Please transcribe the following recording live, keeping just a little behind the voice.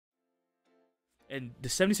And the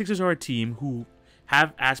 76ers are a team who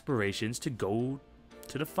have aspirations to go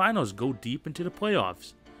to the finals, go deep into the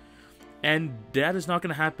playoffs. And that is not going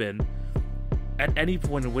to happen at any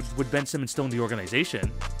point with Ben Simmons still in the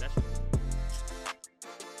organization.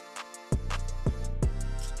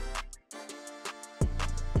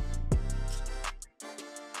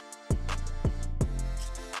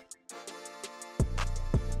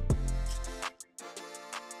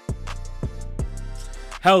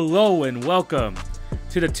 Hello and welcome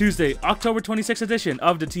to the Tuesday, October 26th edition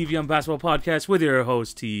of the TV on Basketball Podcast with your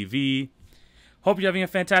host, TV. Hope you're having a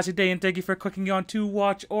fantastic day and thank you for clicking on to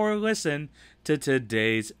watch or listen to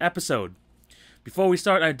today's episode. Before we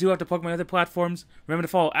start, I do have to plug my other platforms. Remember to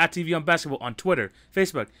follow at TV on Basketball on Twitter,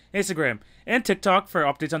 Facebook, Instagram, and TikTok for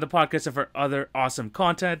updates on the podcast and for other awesome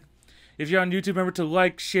content. If you're on YouTube, remember to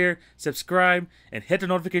like, share, subscribe, and hit the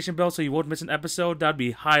notification bell so you won't miss an episode. That would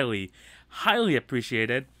be highly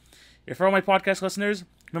appreciated. If for all my podcast listeners,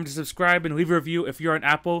 remember to subscribe and leave a review. If you're on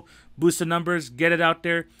Apple, boost the numbers, get it out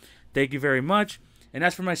there. Thank you very much. And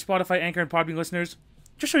as for my Spotify, Anchor, and Podbean listeners,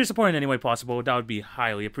 just show your support in any way possible. That would be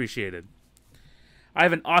highly appreciated. I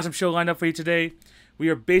have an awesome show lined up for you today. We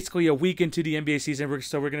are basically a week into the NBA season,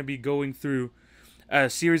 so we're going to be going through a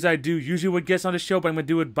series I do usually with guests on the show, but I'm going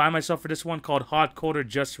to do it by myself for this one called Hot, Cold, or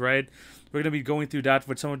Just Right. We're going to be going through that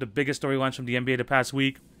with some of the biggest storylines from the NBA the past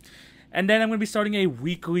week. And then I'm going to be starting a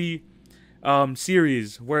weekly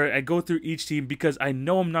series where I go through each team because I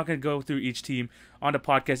know I'm not going to go through each team on the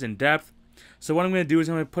podcast in depth. So what I'm going to do is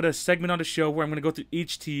I'm going to put a segment on the show where I'm going to go through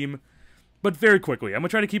each team, but very quickly. I'm going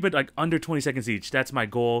to try to keep it like under 20 seconds each. That's my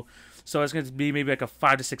goal. So it's going to be maybe like a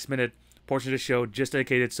 5 to 6 minute portion of the show just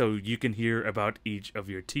dedicated so you can hear about each of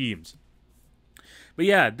your teams. But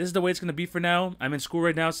yeah, this is the way it's going to be for now. I'm in school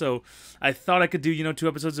right now, so I thought I could do, 2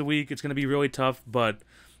 episodes a week. It's going to be really tough, but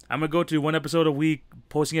I'm going to go to 1 episode a week,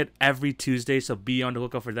 posting it every Tuesday, so be on the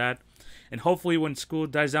lookout for that. And hopefully when school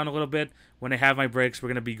dies down a little bit, when I have my breaks, we're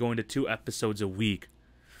going to be going to 2 episodes a week.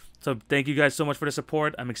 So thank you guys so much for the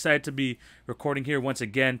support. I'm excited to be recording here once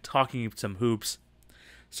again, talking some hoops.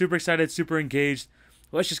 Super excited, super engaged.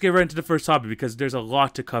 Let's just get right into the first topic because there's a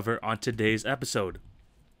lot to cover on today's episode.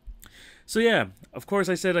 So yeah, of course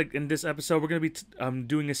I said like in this episode we're going to be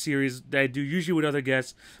doing a series that I do usually with other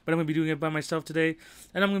guests, but I'm going to be doing it by myself today.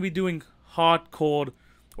 And I'm going to be doing hot, cold,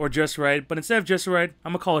 or just right. But instead of just right,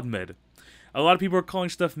 I'm going to call it mid. A lot of people are calling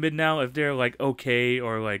stuff mid now if they're like okay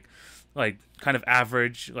or like kind of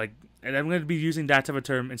average. And I'm going to be using that type of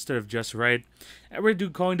term instead of just right. And we're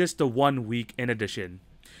calling this the 1 week in edition.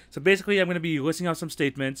 So basically, I'm going to be listing out some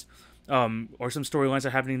statements or some storylines that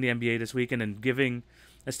are happening in the NBA this week and then giving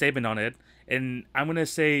a statement on it. And I'm going to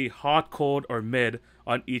say hot, cold, or mid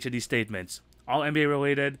on each of these statements. All NBA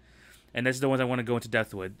related, and that's the ones I want to go into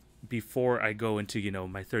depth with before I go into,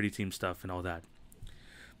 my 30-team stuff and all that.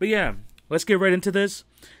 But yeah, let's get right into this.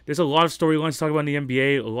 There's a lot of storylines to talk about in the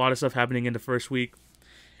NBA, a lot of stuff happening in the first week.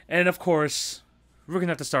 And of course, we're going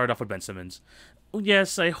to have to start off with Ben Simmons.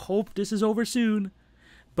 Yes, I hope this is over soon.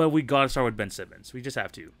 But we got to start with Ben Simmons. We just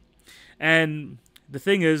have to. And the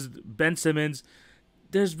thing is, Ben Simmons,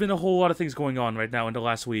 there's been a whole lot of things going on right now in the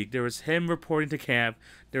last week. There was him reporting to camp.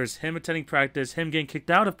 There was him attending practice. Him getting kicked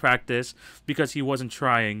out of practice because he wasn't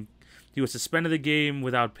trying. He was suspended the game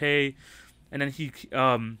without pay. And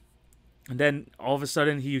then all of a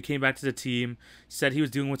sudden he came back to the team, said he was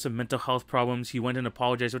dealing with some mental health problems. He went and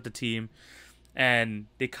apologized with the team. And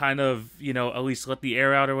they kind of, at least let the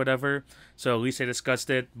air out or whatever. So at least they discussed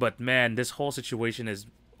it. But man, this whole situation is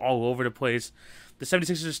all over the place. The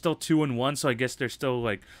 76ers are still 2-1, so I guess they're still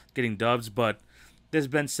like getting dubs. But this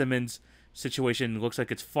Ben Simmons situation looks like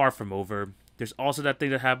it's far from over. There's also that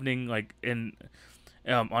thing that's happening like in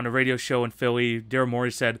on a radio show in Philly. Daryl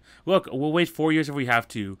Morey said, "Look, we'll wait 4 years if we have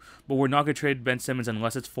to, but we're not going to trade Ben Simmons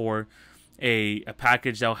unless it's for a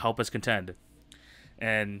package that will help us contend."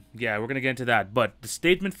 And yeah, we're going to get into that. But the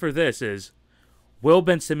statement for this is, will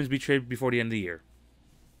Ben Simmons be traded before the end of the year?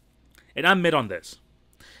 And I'm mid on this.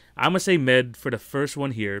 I'm going to say mid for the first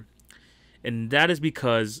one here. And that is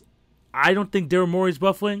because I don't think Daryl Morey is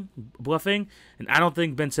bluffing. And I don't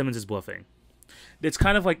think Ben Simmons is bluffing. It's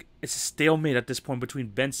kind of like it's a stalemate at this point between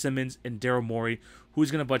Ben Simmons and Daryl Morey. Who's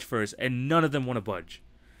going to budge first? And none of them want to budge.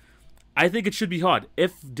 I think it should be hard.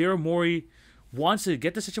 If Daryl Morey wants to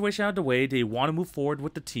get the situation out of the way, they want to move forward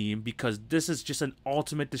with the team because this is just an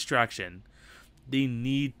ultimate distraction. They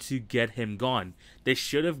need to get him gone. They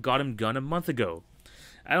should have got him gone a month ago.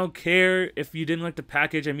 I don't care if you didn't like the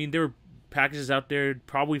package. I mean, there were packages out there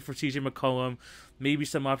probably for CJ McCollum, maybe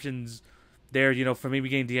some options there, for maybe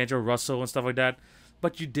getting D'Angelo Russell and stuff like that.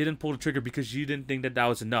 But you didn't pull the trigger because you didn't think that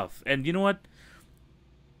was enough. And you know what?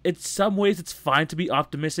 in some ways it's fine to be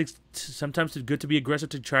optimistic. Sometimes it's good to be aggressive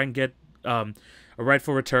to try and get a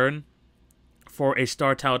rightful return for a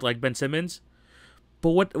star talent like Ben Simmons.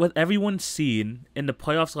 But what everyone's seen in the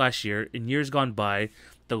playoffs last year, in years gone by,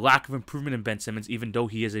 the lack of improvement in Ben Simmons, even though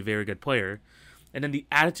he is a very good player, and then the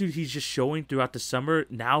attitude he's just showing throughout the summer,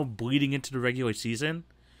 now bleeding into the regular season,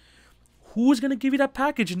 who is going to give you that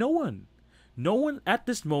package? No one. No one at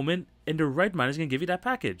this moment in their right mind is going to give you that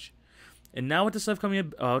package. And now with the stuff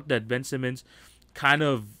coming out that Ben Simmons kind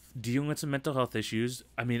of dealing with some mental health issues,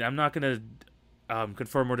 I mean, I'm not going to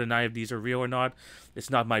confirm or deny if these are real or not. It's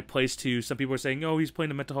not my place to. Some people are saying, oh, he's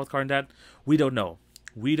playing a mental health card and that. We don't know.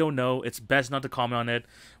 We don't know. It's best not to comment on it.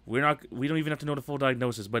 We don't even have to know the full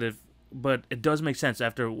diagnosis, but it does make sense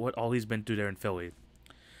after what all he's been through there in Philly.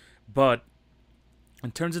 But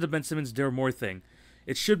in terms of the Ben Simmons Daryl Morey thing,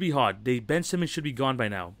 it should be hot. Ben Simmons should be gone by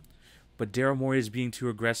now. But Daryl Morey is being too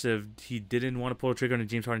aggressive. He didn't want to pull a trigger on the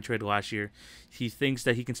James Harden trade last year. He thinks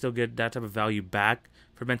that he can still get that type of value back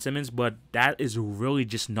for Ben Simmons, but that is really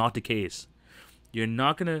just not the case. You're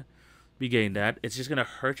not going to be getting that. It's just going to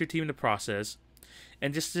hurt your team in the process.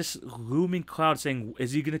 And just this looming cloud saying,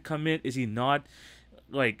 is he going to come in? Is he not?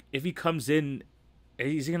 Like, if he comes in,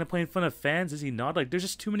 is he going to play in front of fans? Is he not? Like, there's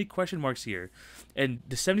just too many question marks here. And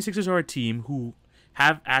the 76ers are a team who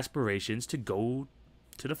have aspirations to go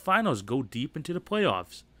to the finals, go deep into the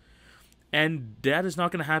playoffs. And that is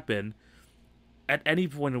not going to happen at any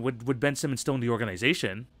point with Ben Simmons still in the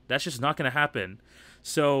organization. That's just not going to happen.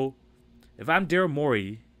 So, if I'm Daryl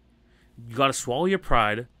Morey, you got to swallow your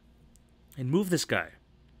pride and move this guy.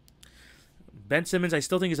 Ben Simmons, I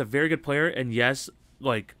still think is a very good player, and yes,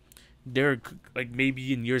 like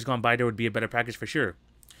maybe in years gone by there would be a better package for sure,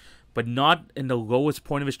 but not in the lowest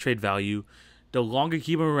point of his trade value. The longer you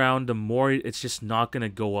keep him around, the more it's just not gonna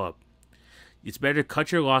go up. It's better to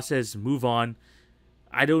cut your losses, move on.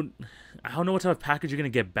 I don't know what type of package you're gonna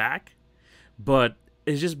get back, but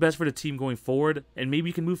it's just best for the team going forward, and maybe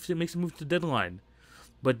you can make some moves to the deadline.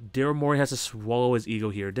 But Daryl Morey has to swallow his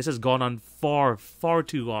ego here. This has gone on far, far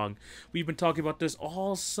too long. We've been talking about this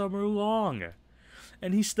all summer long.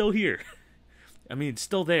 And he's still here. I mean,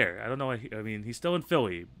 still there. I don't know. I mean, he's still in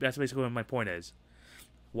Philly. That's basically what my point is.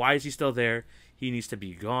 Why is he still there? He needs to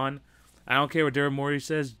be gone. I don't care what Daryl Morey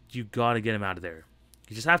says. You got to get him out of there.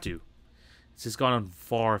 You just have to. It's just gone on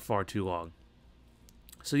far, far too long.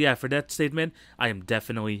 So, yeah, for that statement, I am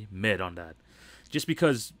definitely mid on that. Just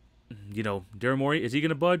because, you know, Daryl Morey, is he going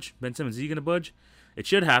to budge? Ben Simmons, is he going to budge? It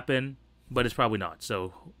should happen, but it's probably not.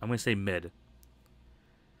 So, I'm going to say mid.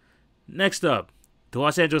 Next up, the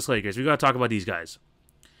Los Angeles Lakers. We got to talk about these guys.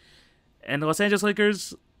 And the Los Angeles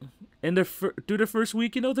Lakers, through their first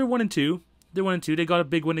week, you know, they're 1-2. They're 1-2. They got a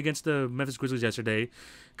big win against the Memphis Grizzlies yesterday.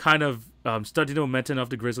 Kind of starting the momentum of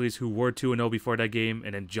the Grizzlies, who were 2-0 before that game.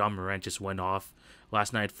 And then John Morant just went off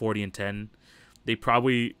last night, 40-10. They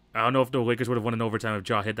probably, I don't know if the Lakers would have won in overtime if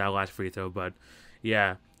Ja hit that last free throw. But,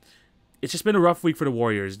 yeah. It's just been a rough week for the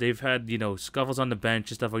Warriors. They've had, you know, scuffles on the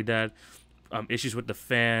bench and stuff like that. Issues with the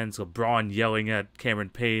fans, LeBron yelling at Cameron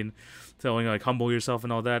Payne, telling like humble yourself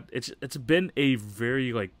and all that. It's been a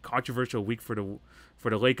very like controversial week for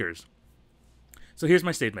the Lakers. So here's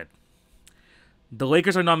my statement: the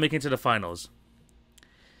Lakers are not making it to the finals.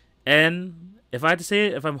 And if I had to say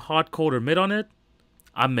it, if I'm hot, cold, or mid on it,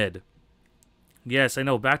 I'm mid. Yes, I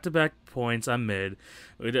know, back-to-back points, I'm mid.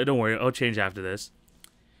 Don't worry, I'll change after this.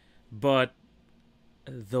 But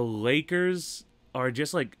the Lakers are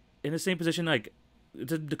just like in the same position, like,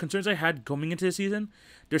 the concerns I had coming into the season,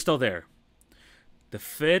 they're still there. The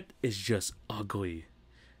fit is just ugly.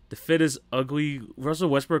 The fit is ugly. Russell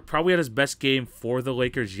Westbrook probably had his best game for the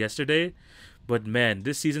Lakers yesterday, but man,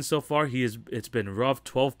 this season so far, it's been rough.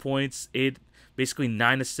 12 points,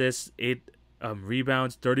 9 assists, 8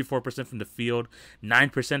 rebounds, 34% from the field,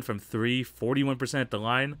 9% from 3, 41% at the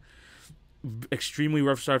line. Extremely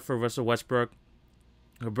rough start for Russell Westbrook.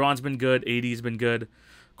 LeBron's been good. AD's been good.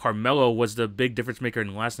 Carmelo was the big difference maker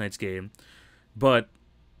in last night's game. But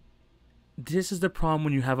this is the problem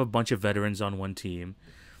when you have a bunch of veterans on one team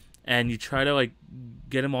and you try to like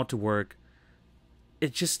get them all to work.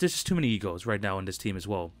 There's just too many egos right now on this team as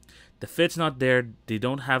well. The fit's not there. They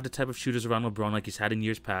don't have the type of shooters around LeBron like he's had in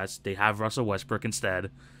years past. They have Russell Westbrook instead.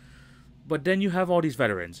 But then you have all these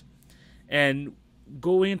veterans. And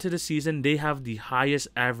going into the season, they have the highest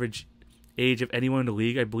average age of anyone in the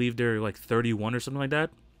league. I believe they're like 31 or something like that.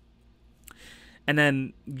 And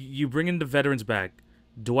then you bring in the veterans back.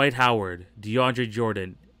 Dwight Howard, DeAndre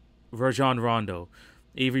Jordan, Rajon Rondo,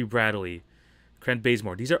 Avery Bradley, Trent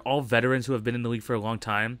Bazemore. These are all veterans who have been in the league for a long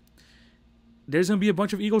time. there's going to be a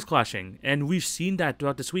bunch of egos clashing. And we've seen that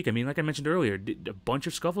throughout this week. I mean, like I mentioned earlier, a bunch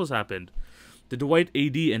of scuffles happened. The Dwight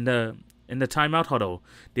AD and the timeout huddle,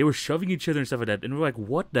 they were shoving each other and stuff like that. And we're like,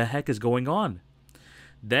 what the heck is going on?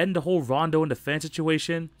 Then the whole Rondo and the fan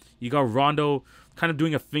situation. You got Rondo kind of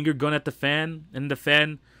doing a finger gun at the fan. And the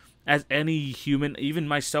fan, as any human, even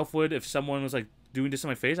myself would, if someone was like doing this in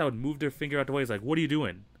my face, I would move their finger out the way. It's like, what are you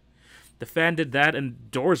doing? The fan did that,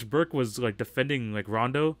 and Doris Burke was like defending like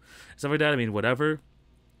Rondo, stuff like that. I mean, whatever.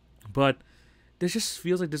 But there just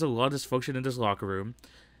feels like there's a lot of dysfunction in this locker room.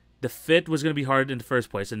 The fit was going to be hard in the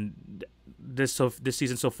first place, and this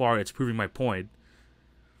season so far, it's proving my point.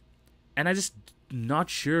 And I just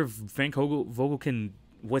not sure if Frank Vogel can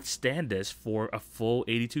withstand this for a full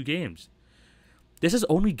 82 games. This is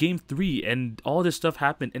only game 3, and all this stuff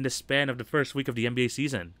happened in the span of the first week of the NBA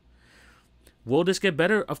season. Will this get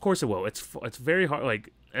better? Of course it will. It's very hard.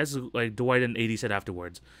 Like as like Dwight and AD said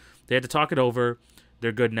afterwards, they had to talk it over.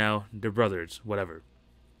 They're good now. They're brothers. Whatever.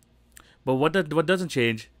 But what doesn't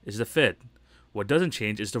change is the fit. What doesn't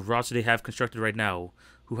change is the roster they have constructed right now,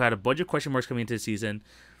 who had a bunch of question marks coming into the season,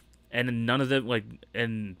 and none of them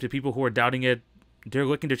and the people who are doubting it, they're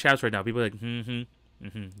licking their chops right now. People are like,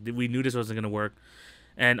 we knew this wasn't gonna work.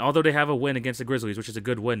 And although they have a win against the Grizzlies, which is a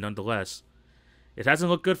good win nonetheless, it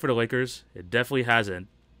hasn't looked good for the Lakers. It definitely hasn't.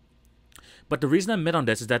 But the reason I'm mid on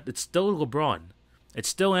this is that it's still LeBron. It's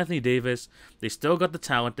still Anthony Davis. They still got the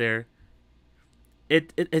talent there. They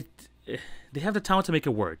have the talent to make it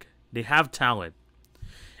work. They have talent.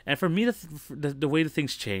 And for me, the way the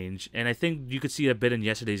things change, and I think you could see a bit in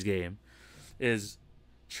yesterday's game, is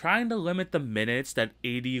trying to limit the minutes that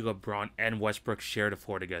AD, LeBron, and Westbrook share the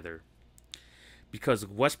floor together. Because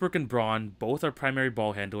Westbrook and Braun both are primary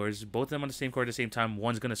ball handlers, both of them on the same court at the same time,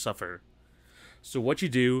 one's going to suffer. So what you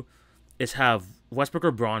do is have Westbrook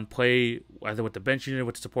or Braun play either with the bench unit,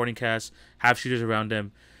 with the supporting cast, have shooters around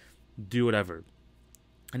them, do whatever.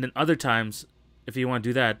 And then other times, if you want to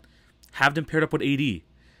do that, have them paired up with AD.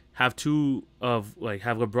 Have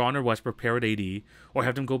have LeBron or Westbrook pair with AD, or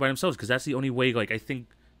have them go by themselves, because that's the only way, I think,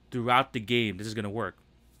 throughout the game, this is going to work.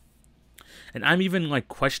 And I'm even,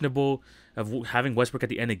 questionable of having Westbrook at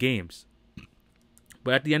the end of games.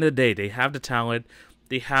 But at the end of the day, they have the talent.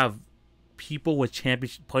 They have people with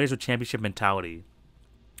players with championship mentality.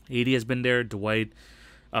 AD has been there, Dwight,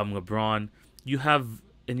 LeBron. You have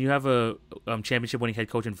a championship winning head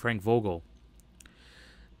coach in Frank Vogel.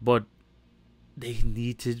 But they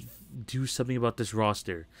need to do something about this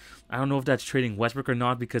roster. I don't know if that's trading Westbrook or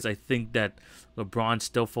not, because I think that LeBron's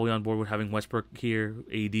still fully on board with having Westbrook here.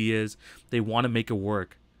 AD is. They want to make it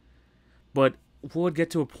work. But we'll get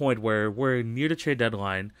to a point where we're near the trade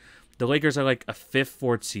deadline. The Lakers are like a 5th,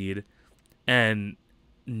 4th seed, and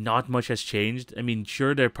not much has changed. I mean,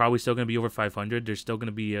 sure, they're probably still going to be over 500. They're still going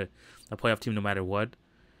to be a playoff team no matter what.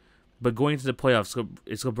 But going into the playoffs,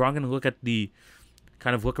 is LeBron going to look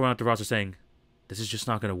around at the roster saying, this is just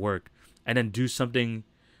not going to work, and then do something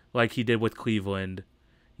like he did with Cleveland,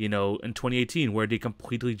 in 2018, where they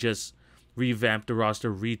completely just revamped the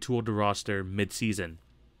roster, retooled the roster mid-season?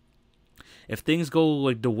 If things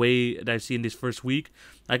go the way that I've seen this first week,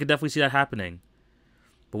 I could definitely see that happening.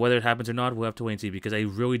 But whether it happens or not, we'll have to wait and see, because I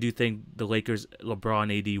really do think the Lakers,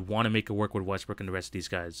 LeBron, AD want to make it work with Westbrook and the rest of these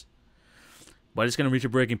guys. But it's going to reach a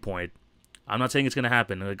breaking point. I'm not saying it's going to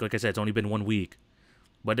happen. Like I said, it's only been 1 week.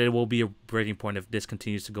 But it will be a breaking point if this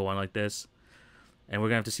continues to go on like this. And we're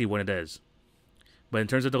going to have to see when it is. But in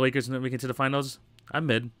terms of the Lakers making it to the finals, I'm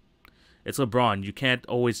mid. It's LeBron. You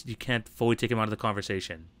can't fully take him out of the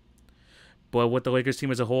conversation. But with the Lakers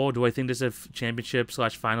team as a whole, do I think this is a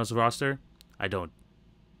championship/finals roster? I don't.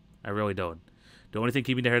 I really don't. The only thing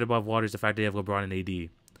keeping their head above water is the fact they have LeBron and AD.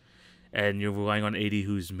 And you're relying on AD,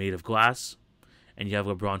 who's made of glass. And you have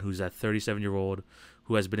LeBron, who's that 37-year-old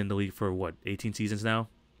who has been in the league for, 18 seasons now?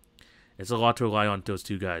 It's a lot to rely on those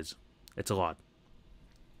two guys. It's a lot.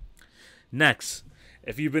 Next,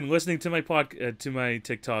 if you've been listening to my to my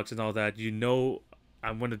TikToks and all that, you know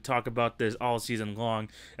I'm going to talk about this all season long.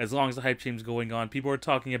 As long as the hype train's going on, people are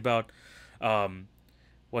talking about, winning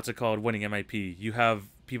MIP. You have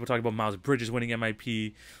people talking about Miles Bridges winning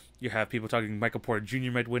MIP. You have people talking Michael Porter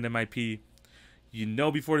Jr. might win MIP.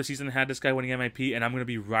 Before the season had this guy winning MIP, and I'm going to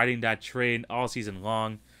be riding that train all season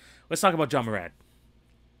long. Let's talk about John Morant.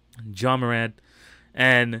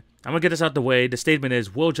 And I'm going to get this out the way. The statement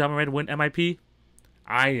is, will John Morant win MIP?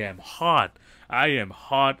 I am hot. I am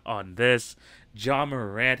hot on this. John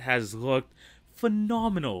Morant has looked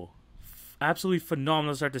phenomenal. Absolutely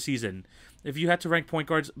phenomenal to start the season. If you had to rank point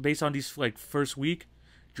guards based on these first week,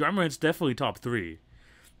 John Morant's definitely top 3.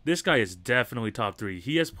 This guy is definitely top 3.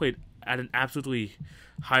 He has played at an absolutely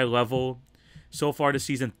high level. So far this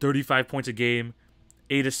season, 35 points a game,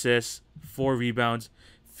 8 assists, 4 rebounds,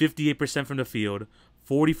 58% from the field,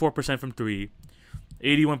 44% from 3,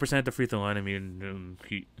 81% at the free throw line. I mean,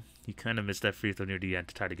 he kind of missed that free throw near the end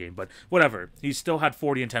to tie the game, but whatever. He still had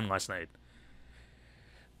 40 and 10 last night.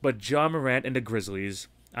 But Ja Morant and the Grizzlies,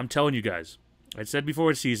 I'm telling you guys, I said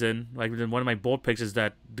before the season, like one of my bold picks is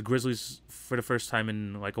that the Grizzlies, for the first time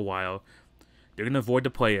in like a while, they're going to avoid the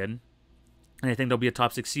play-in, and I think they'll be a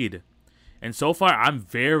top 6 seed. And so far, I'm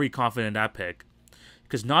very confident in that pick.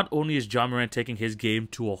 Because not only is Ja Morant taking his game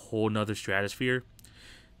to a whole nother stratosphere,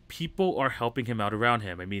 people are helping him out around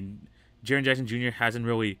him. I mean, Jaren Jackson Jr. hasn't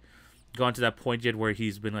really gone to that point yet where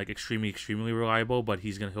he's been like extremely reliable, but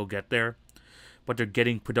he'll get there. But they're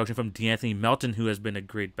getting production from DeAnthony Melton, who has been a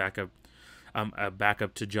great backup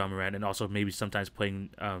to Ja Morant, and also maybe sometimes playing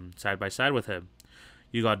side by side with him.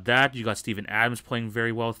 You got that. You got Steven Adams playing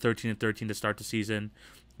very well, 13 and 13 to start the season.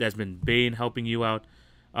 Desmond Bane helping you out,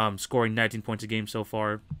 scoring 19 points a game so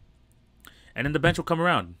far. And then the bench will come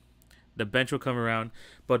around.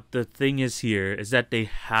 But the thing is that they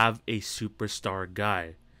have a superstar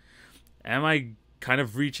guy. Am I kind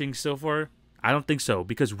of reaching so far? I don't think so,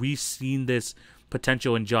 because we've seen this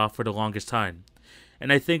potential in Ja for the longest time.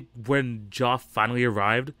 And I think when Ja finally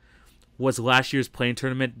arrived was last year's playing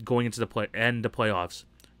tournament going into the playoffs.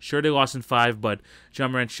 Sure, they lost in 5, but Ja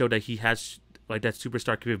Morant showed that he has like that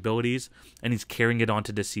superstar capabilities, and he's carrying it on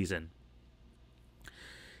to this season.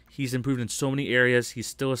 He's improved in so many areas. He's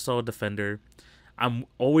still a solid defender. I'm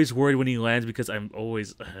always worried when he lands because I'm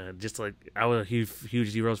always I was a huge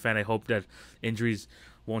Zeros fan. I hope that injuries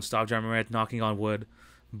won't stop Ja Morant, knocking on wood.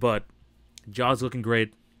 But Ja's looking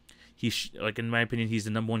great. In my opinion, he's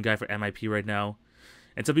the number 1 guy for MIP right now.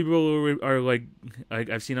 And some people are like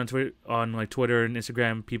I've seen on Twitter and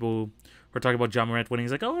Instagram, people were talking about Ja Morant winning.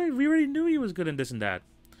 He's like, oh, we already knew he was good in this and that.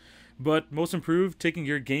 But most improved, taking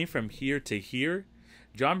your game from here to here,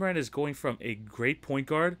 Ja Morant is going from a great point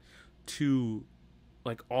guard to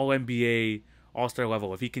like all NBA, all-star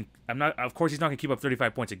level. If he can, of course he's not gonna keep up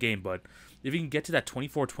 35 points a game, but if he can get to that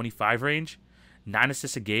 24-25 range, 9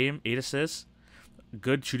 assists a game, 8 assists,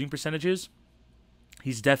 good shooting percentages,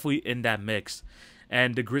 he's definitely in that mix.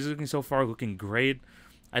 And the Grizzlies looking so far looking great.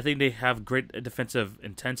 I think they have great defensive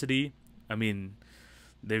intensity. I mean,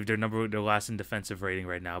 they're last in defensive rating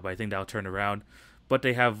right now, but I think that'll turn around. But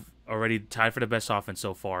they have already tied for the best offense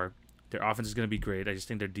so far. Their offense is going to be great. I just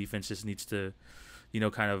think their defense just needs to,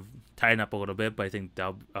 kind of tighten up a little bit. But I think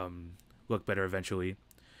they'll look better eventually.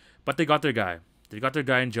 But they got their guy. They got their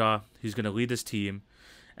guy in Ja. He's going to lead this team.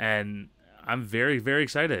 And I'm very, very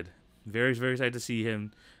excited. Very, very excited to see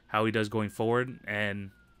him, how he does going forward.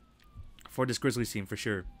 And for this Grizzlies team, for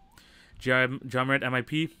sure. Ja Morant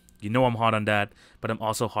MIP, I'm hot on that. But I'm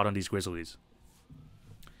also hot on these Grizzlies.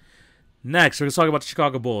 Next, we're going to talk about the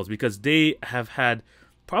Chicago Bulls because they have had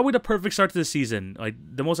probably the perfect start to the season, like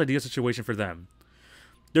the most ideal situation for them.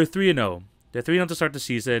 They're 3-0. They're 3-0 to start the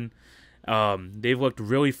season. They've looked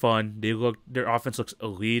really fun. Their offense looks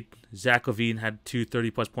elite. Zach LaVine had 2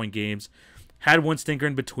 30-plus point games. Had one stinker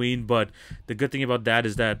in between, but the good thing about that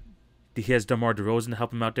is that he has DeMar DeRozan to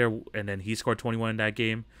help him out there, and then he scored 21 in that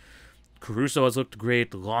game. Caruso has looked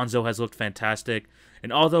great. Lonzo has looked fantastic.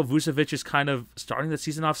 And although Vucevic is kind of starting the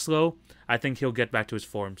season off slow, I think he'll get back to his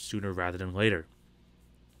form sooner rather than later.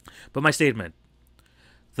 But my statement,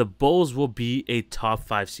 the Bulls will be a top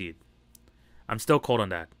 5 seed. I'm still cold on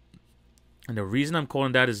that. And the reason I'm cold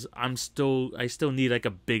on that is I still need like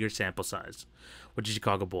a bigger sample size with the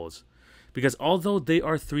Chicago Bulls. Because although they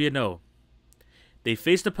are 3-0, they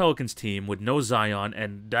face the Pelicans team with no Zion,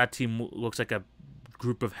 and that team looks like a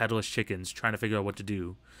group of headless chickens trying to figure out what to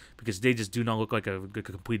do because they just do not look like a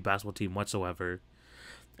complete basketball team whatsoever.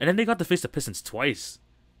 And then they got to face the Pistons twice.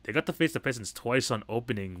 They got to face the Pistons twice on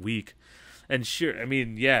opening week. And sure, I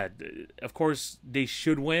mean, yeah, of course they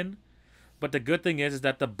should win. But the good thing is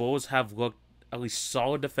that the Bulls have looked at least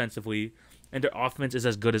solid defensively, and their offense is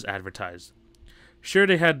as good as advertised. Sure,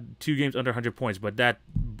 they had 2 games under 100 points, but that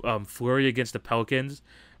flurry against the Pelicans,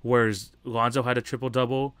 where Lonzo had a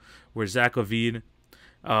triple-double, where Zach LaVine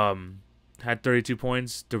had 32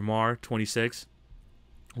 points, DeMar 26.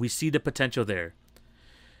 We see the potential there.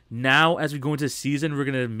 Now, as we go into the season, we're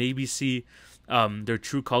going to maybe see their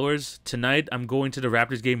true colors. Tonight, I'm going to the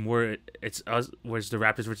Raptors game where it's the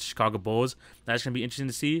Raptors versus Chicago Bulls. That's going to be interesting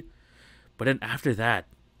to see. But then after that,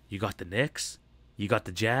 you got the Knicks, you got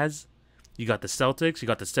the Jazz, you got the Celtics, you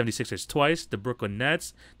got the 76ers twice, the Brooklyn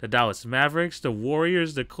Nets, the Dallas Mavericks, the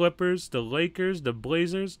Warriors, the Clippers, the Lakers, the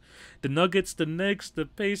Blazers, the Nuggets, the Knicks, the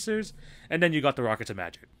Pacers, and then you got the Rockets and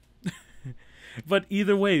Magic. But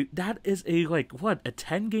either way, that is a a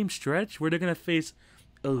 10-game stretch where they're gonna face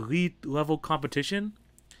elite level competition.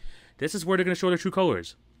 This is where they're gonna show their true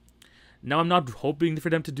colors. Now I'm not hoping for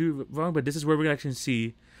them to do wrong, but this is where we're gonna actually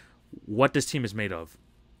see what this team is made of.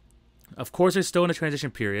 Of course, they're still in a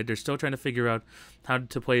transition period. They're still trying to figure out how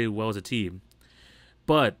to play well as a team.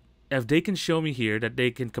 But if they can show me here that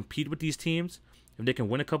they can compete with these teams, if they can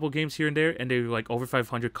win a couple games here and there, and they're over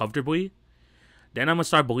 500 comfortably, then I'm gonna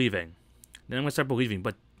start believing.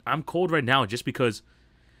 But I'm cold right now just because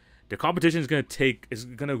the competition is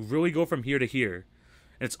gonna really go from here to here,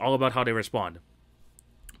 and it's all about how they respond.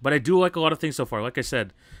 But I do like a lot of things so far. Like I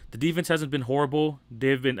said, the defense hasn't been horrible.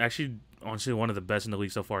 They've been actually, honestly, one of the best in the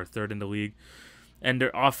league so far, third in the league. And their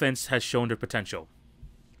offense has shown their potential.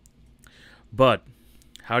 But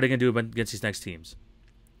how are they going to do against these next teams?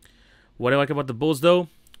 What I like about the Bulls, though,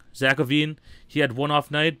 Zach LaVine, he had one off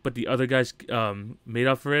night, but the other guys made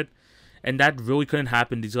up for it. And that really couldn't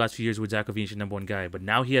happen these last few years with Zach LaVine, your number one guy. But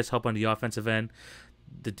now he has help on the offensive end.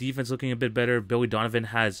 The defense looking a bit better. Billy Donovan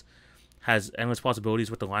has endless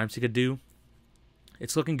possibilities with the lineups he could do.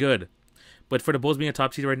 It's looking good. But for the Bulls being a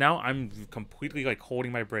top seed right now, I'm completely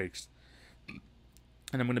holding my brakes.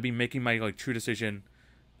 And I'm going to be making my true decision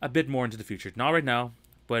a bit more into the future. Not right now,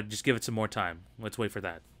 but just give it some more time. Let's wait for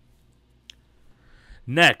that.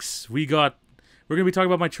 Next, we're going to be talking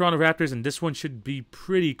about my Toronto Raptors, and this one should be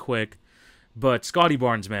pretty quick. But Scotty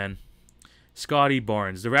Barnes, man. Scotty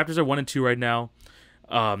Barnes. The Raptors are 1-2 right now.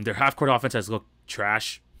 Their half-court offense has looked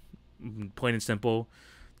trash. Plain and simple.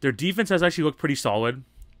 Their defense has actually looked pretty solid.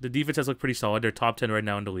 They're top 10 right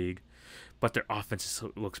now in the league. But their offense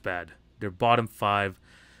looks bad. They're bottom 5.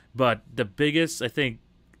 But the biggest, I think,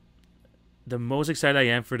 the most excited I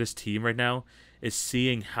am for this team right now is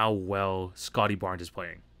seeing how well Scotty Barnes is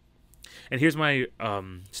playing. And here's my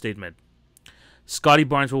statement. Scotty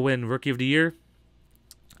Barnes will win Rookie of the Year.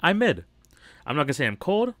 I'm mid. I'm not going to say I'm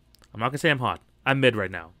cold. I'm not going to say I'm hot. I'm mid right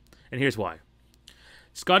now. And here's why.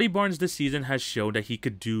 Scotty Barnes this season has shown that he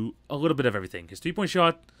could do a little bit of everything. His three-point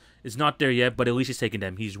shot is not there yet, but at least he's taking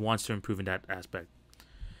them. He wants to improve in that aspect.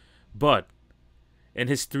 But in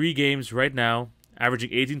his 3 games right now,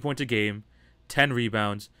 averaging 18 points a game, 10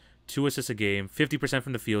 rebounds, 2 assists a game, 50%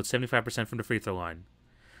 from the field, 75% from the free throw line.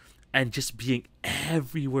 And just being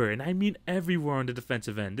everywhere, and I mean everywhere on the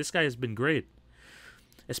defensive end. This guy has been great.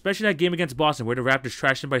 Especially that game against Boston where the Raptors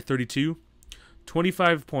trashed him by 32.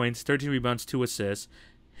 25 points, 13 rebounds, 2 assists,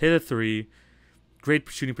 hit a 3, great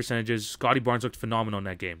shooting percentages. Scotty Barnes looked phenomenal in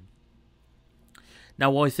that game. Now,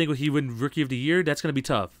 while I think he win Rookie of the Year, that's going to be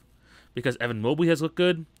tough because Evan Mobley has looked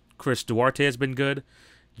good, Chris Duarte has been good,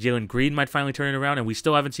 Jalen Green might finally turn it around, and we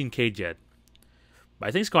still haven't seen Cade yet. But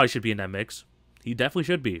I think Scotty should be in that mix. He definitely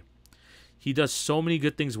should be. He does so many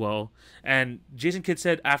good things well. And Jason Kidd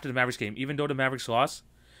said after the Mavericks game, even though the Mavericks lost,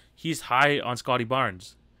 he's high on Scotty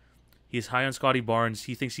Barnes. He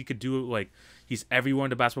thinks he could do he's everywhere on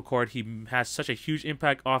the basketball court. He has such a huge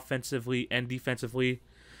impact offensively and defensively.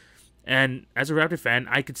 And as a Raptor fan,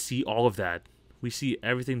 I could see all of that. We see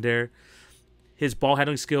everything there. His ball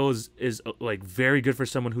handling skills is very good for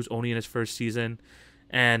someone who's only in his first season.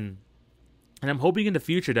 And I'm hoping in the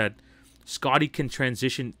future that Scotty can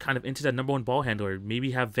transition kind of into that number 1 ball handler.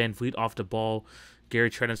 Maybe have Van Vliet off the ball, Gary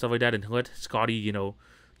Trent and stuff like that, and let Scotty,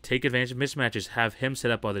 take advantage of mismatches, have him set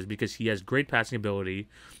up others because he has great passing ability,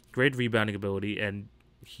 great rebounding ability, and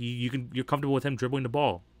you're comfortable with him dribbling the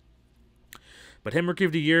ball. But him Rookie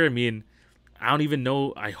of the Year, I mean, I don't even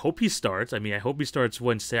know. I hope he starts. I hope he starts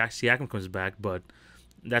when Siakam comes back, but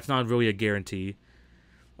that's not really a guarantee.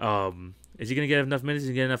 Is he going to get enough minutes? Is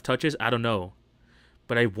he going to get enough touches? I don't know.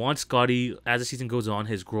 But I want Scotty, as the season goes on,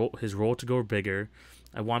 his role to go bigger.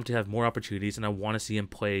 I want him to have more opportunities, and I want to see him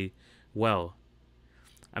play well.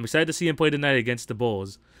 I'm excited to see him play tonight against the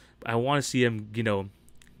Bulls. I want to see him,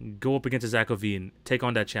 go up against a Zach LaVine, take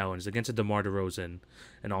on that challenge against a DeMar DeRozan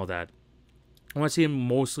and all that. I want to see him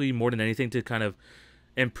mostly, more than anything, to kind of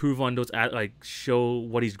improve on those, show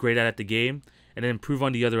what he's great at the game, and then improve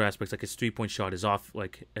on the other aspects, like his 3-point shot, his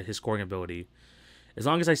scoring ability. As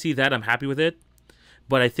long as I see that, I'm happy with it.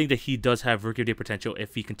 But I think that he does have Rookie of the Year potential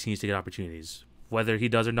if he continues to get opportunities. Whether he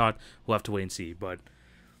does or not, we'll have to wait and see. But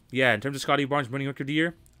yeah, in terms of Scotty Barnes winning Rookie of the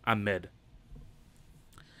Year, I'm mid.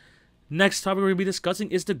 Next topic we're going to be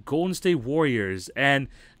discussing is the Golden State Warriors. And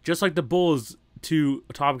just like the Bulls 2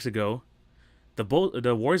 topics ago, the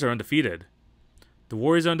Warriors are undefeated. The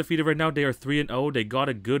Warriors are undefeated right now. They are 3-0. They got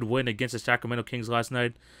a good win against the Sacramento Kings last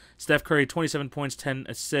night. Steph Curry, 27 points, 10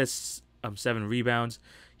 assists, 7 rebounds.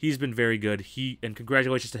 He's been very good. And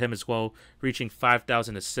congratulations to him as well, reaching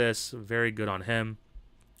 5,000 assists. Very good on him.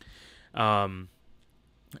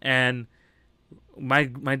 And my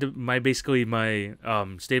basically my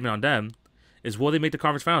statement on them is, will they make the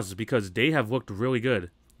conference finals? Because they have looked really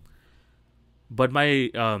good. But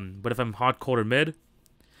but if I'm hot, cold, or mid,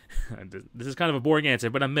 this is kind of a boring answer,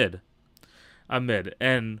 but I'm mid. I'm mid,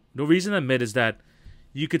 and the reason I'm mid is that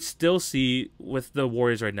you could still see with the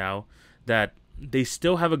Warriors right now that they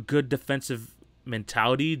still have a good defensive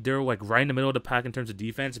mentality. They're like right in the middle of the pack in terms of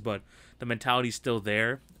defense, but the mentality's still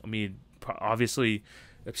there. I mean, obviously,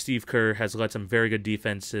 Steve Kerr has led some very good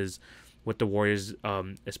defenses with the Warriors,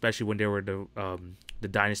 especially when they were the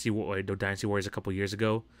dynasty Warriors a couple years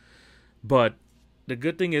ago. But the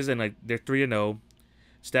good thing is, and like they're 3-0.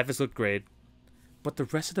 Steph has looked great, but the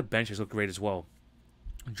rest of the bench has looked great as well.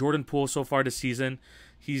 Jordan Poole so far this season,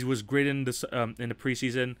 he was great in the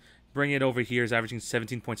preseason. Bringing it over here is averaging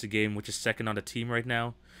 17 points a game, which is second on the team right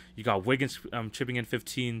now. You got Wiggins chipping in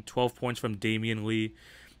 15, 12 points from Damian Lee.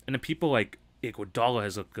 And then people like Iguodala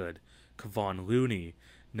has looked good. Kevon Looney,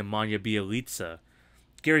 Nemanja Bjelica.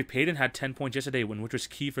 Gary Payton had 10 points yesterday, which was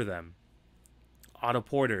key for them. Otto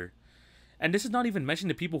Porter. And this is not even mentioning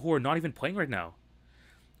the people who are not even playing right now.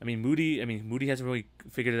 Moody hasn't really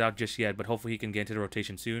figured it out just yet, but hopefully he can get into the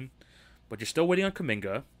rotation soon. But you're still waiting on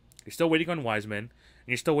Kuminga. You're still waiting on Wiseman. And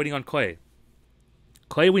you're still waiting on Clay.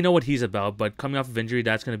 Clay, we know what he's about, but coming off of injury,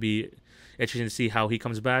 that's going to be interesting to see how he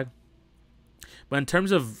comes back. But in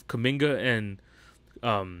terms of Kuminga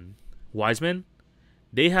and Wiseman,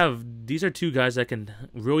 these are two guys that can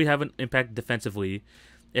really have an impact defensively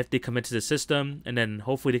if they commit to the system, and then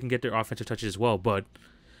hopefully they can get their offensive touches as well. But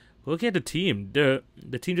looking at the team, the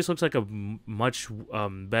team just looks like a much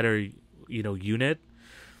better unit.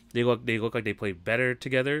 They look like they play better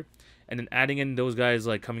together, and then adding in those guys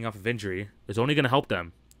like coming off of injury is only going to help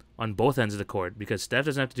them on both ends of the court, because Steph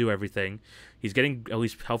doesn't have to do everything. He's getting at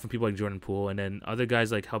least help from people like Jordan Poole, and then other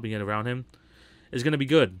guys like helping it around him is going to be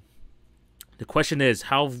good. The question is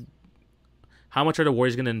how much are the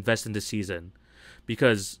Warriors going to invest in this season?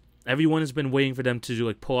 Because everyone has been waiting for them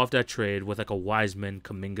to pull off that trade with like a Wiseman,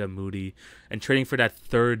 Kuminga, Moody, and trading for that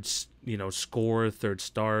third scorer, third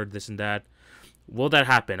star, this and that. Will that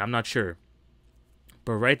happen? I'm not sure.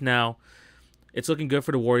 But right now, it's looking good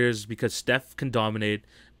for the Warriors because Steph can dominate,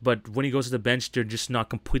 but when he goes to the bench, they're just not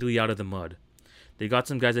completely out of the mud. They got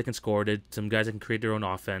some guys that can score, some guys that can create their own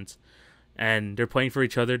offense, and they're playing for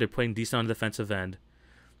each other. They're playing decent on the defensive end.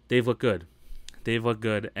 They've looked good.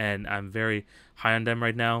 And I'm very high on them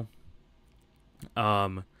right now.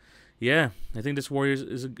 Yeah, I think this Warriors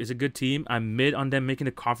is a good team. I'm mid on them making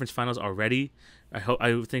the conference finals already.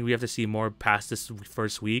 I think we have to see more past this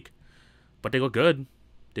first week, but they look good.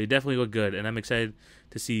 They definitely look good, and I'm excited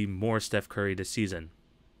to see more Steph Curry this season.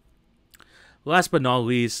 Last but not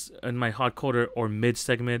least, in my hot, cold, or mid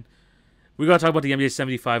segment, we gotta talk about the NBA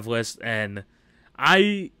 75 list, and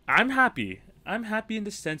I'm happy. I'm happy in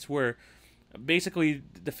the sense where basically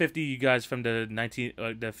the 50 guys from the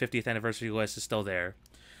 50th anniversary list is still there.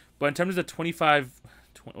 But in terms of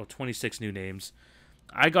the 26 new names,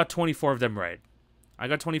 I got 24 of them right.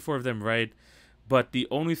 But the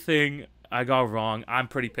only thing I got wrong, I'm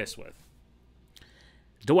pretty pissed with.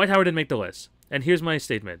 Dwight Howard didn't make the list. And here's my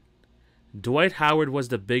statement. Dwight Howard was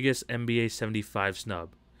the biggest NBA 75 snub.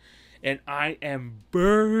 And I am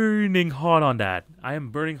burning hot on that.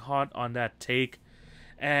 Take.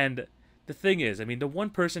 And the thing is, the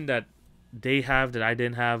one person that they have that I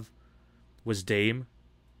didn't have was Dame.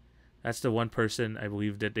 That's the one person I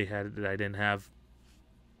believe that they had that I didn't have.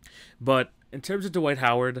 But in terms of Dwight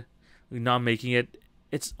Howard not making it,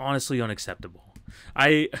 it's honestly unacceptable.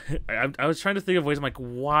 I was trying to think of ways. I'm like,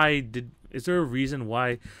 is there a reason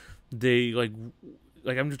why they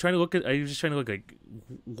I'm just trying to look like,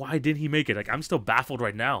 why didn't he make it? I'm still baffled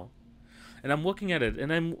right now. And I'm looking at it,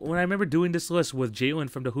 and when I remember doing this list with Jalen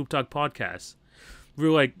from the Hoop Talk podcast, we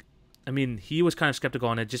were like, he was kind of skeptical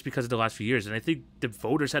on it just because of the last few years, and I think the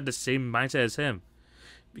voters had the same mindset as him,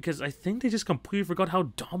 because I think they just completely forgot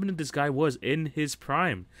how dominant this guy was in his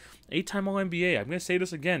prime. 8-time All-NBA. I'm gonna say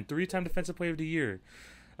this again: 3-time Defensive Player of the Year,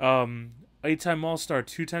 8-time All-Star,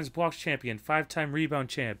 2 times blocks champion, 5-time rebound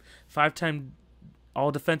champ, 5-time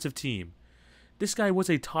All-Defensive Team. This guy was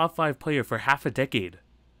a top 5 player for half a decade.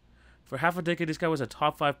 For half a decade, this guy was a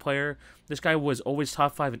top 5 player. This guy was always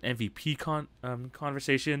top 5 in MVP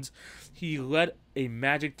conversations. He led a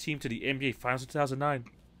Magic team to the NBA Finals in 2009.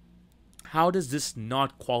 How does this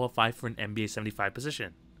not qualify for an NBA 75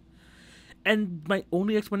 position? And my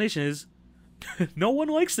only explanation is no one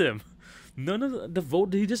likes him. None of the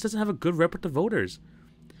vote. He just doesn't have a good rep with the voters.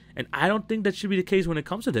 And I don't think that should be the case when it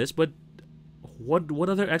comes to this. But what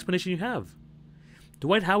other explanation you have?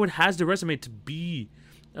 Dwight Howard has the resume to be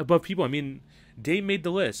above people. Dame made the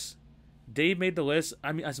list. Dame made the list.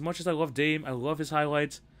 I mean, as much as I love Dame, I love his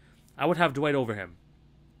highlights, I would have Dwight over him.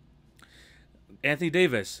 Anthony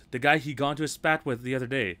Davis, the guy he got into a spat with the other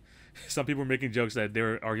day. Some people were making jokes that they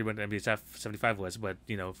were arguing the NBA 75 list, but,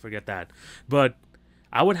 forget that. But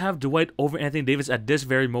I would have Dwight over Anthony Davis at this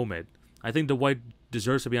very moment. I think Dwight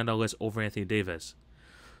deserves to be on that list over Anthony Davis.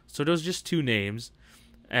 So those are just two names,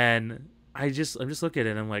 and I'm just looking at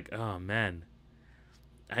it and I'm like, oh man,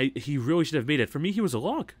 he really should have made it. For me, he was a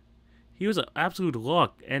lock. He was an absolute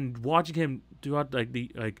lock. And watching him throughout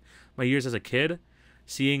my years as a kid,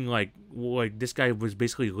 seeing like this guy was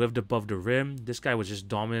basically lived above the rim. This guy was just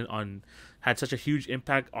dominant had such a huge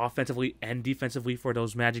impact offensively and defensively for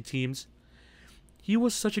those Magic teams. He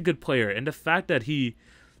was such a good player, and the fact that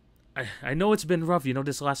I know it's been rough,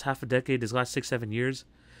 this last half a decade, this last 6-7 years,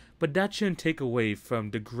 but that shouldn't take away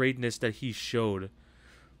from the greatness that he showed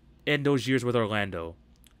in those years with Orlando.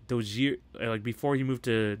 Those years, before he moved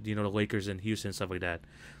to the Lakers and Houston and stuff like that,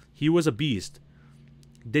 he was a beast.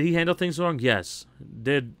 Did he handle things wrong? Yes.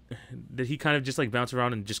 Did he kind of just bounce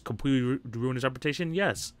around and just completely ruin his reputation?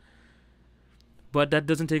 Yes. But that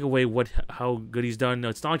doesn't take away how good he's done.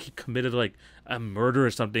 It's not like he committed a murder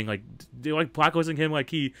or something. They're blacklisting him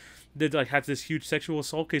like he did had this huge sexual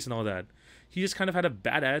assault case and all that. He just kind of had a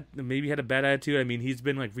bad attitude. I mean, he's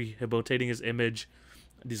been rehabilitating his image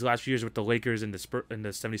these last few years with the Lakers and the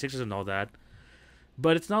 76ers and all that.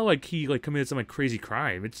 But it's not like he committed some crazy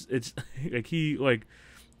crime. It's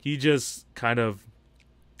he just kind of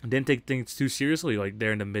didn't take things too seriously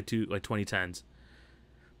there in the mid to 2010s.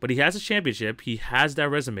 But he has a championship. He has that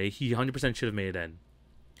resume. He 100% should have made it in.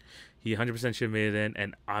 He 100% should have made it in,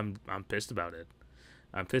 and I'm pissed about it.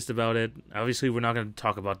 I'm pissed about it. Obviously, we're not going to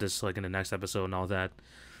talk about this in the next episode and all that.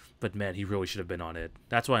 But man, he really should have been on it.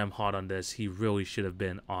 That's why I'm hot on this. He really should have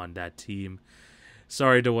been on that team.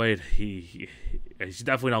 Sorry, Dwight. He's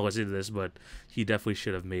definitely not listening to this, but he definitely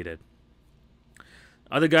should have made it.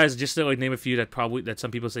 Other guys, just to name a few that some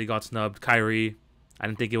people say got snubbed. Kyrie, I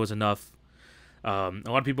didn't think it was enough. A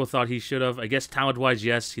lot of people thought he should have. I guess talent-wise,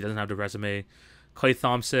 yes, he doesn't have the resume. Klay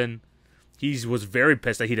Thompson, he was very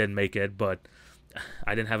pissed that he didn't make it, but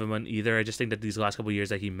I didn't have him on either. I just think that these last couple of years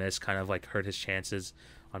that he missed kind of hurt his chances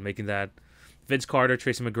on making that. Vince Carter,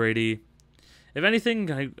 Tracy McGrady. If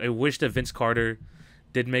anything, I wish that Vince Carter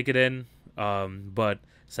did make it in, but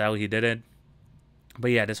sadly he didn't.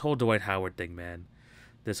 But yeah, this whole Dwight Howard thing, man.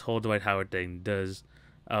 This whole Dwight Howard thing does...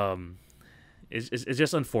 It's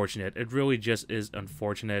just unfortunate. It really just is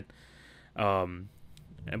unfortunate.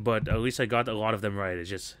 But at least I got a lot of them right. It's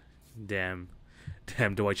just, damn,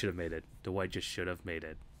 Dwight should have made it. Dwight just should have made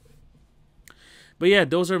it. But yeah,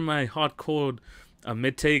 those are my hot, cold,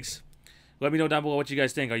 mid takes. Let me know down below what you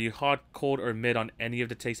guys think. Are you hot, cold, or mid on any of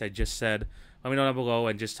the takes I just said? Let me know down below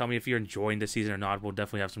and just tell me if you're enjoying this season or not. We'll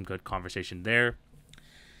definitely have some good conversation there.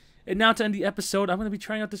 And now to end the episode, I'm going to be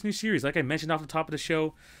trying out this new series. Like I mentioned off the top of the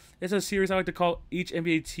show, it's a series I like to call each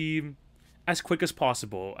NBA team as quick as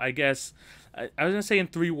possible. I guess I was going to say in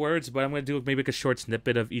 3 words, but I'm going to do maybe a short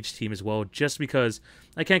snippet of each team as well, just because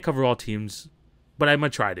I can't cover all teams, but I'm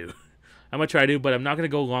going to try to. I'm going to try to, but I'm not going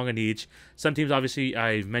to go long on each. Some teams, obviously,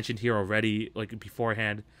 I've mentioned here already,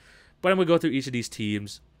 beforehand, but I'm going to go through each of these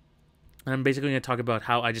teams, and I'm basically going to talk about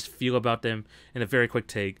how I just feel about them in a very quick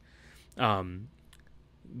take,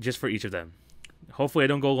 just for each of them. Hopefully I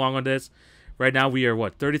don't go long on this. Right now we are,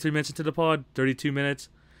 33 minutes into the pod? 32 minutes?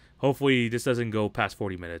 Hopefully this doesn't go past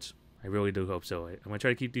 40 minutes. I really do hope so. I'm going to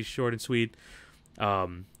try to keep these short and sweet.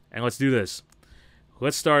 And let's do this.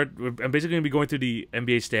 Let's start. I'm basically going to be going through the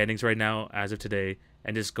NBA standings right now as of today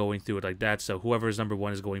and just going through it like that. So whoever is number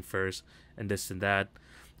 1 is going first and this and that.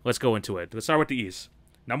 Let's go into it. Let's start with the East.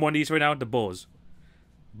 Number 1 in the East right now, the Bulls.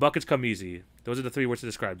 Buckets come easy. Those are the 3 words to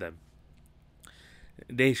describe them.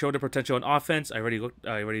 They showed the potential on offense. I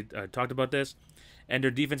already talked about this, and their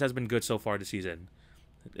defense has been good so far this season.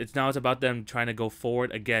 It's about them trying to go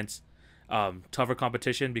forward against tougher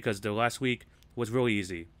competition because their last week was really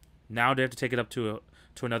easy. Now they have to take it up to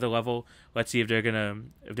another level. Let's see if they're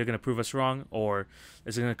gonna prove us wrong or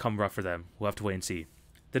is it gonna come rough for them. We'll have to wait and see.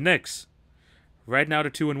 The Knicks, right now they're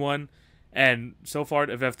 2-1, and so far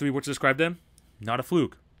if I have 3 words to describe them, not a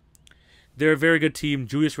fluke. They're a very good team.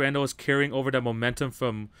 Julius Randle is carrying over that momentum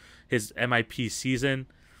from his MIP season.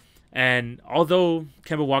 And although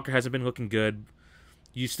Kemba Walker hasn't been looking good,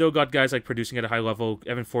 you still got guys producing at a high level.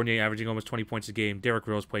 Evan Fournier averaging almost 20 points a game. Derrick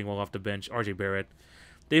Rose playing well off the bench. RJ Barrett.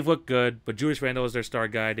 They've looked good, but Julius Randle is their star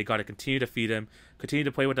guy. They got to continue to feed him. Continue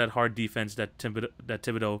to play with that hard defense that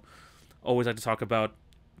Thibodeau always like to talk about.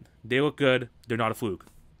 They look good. They're not a fluke.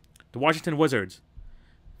 The Washington Wizards.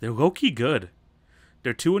 They're low-key good.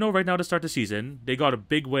 They're 2-0 right now to start the season. They got a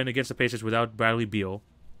big win against the Pacers without Bradley Beal.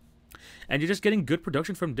 And you're just getting good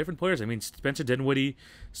production from different players. I mean, Spencer Dinwiddie,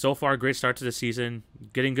 so far, great start to the season.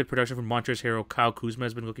 Getting good production from Montrezl Harrell. Kyle Kuzma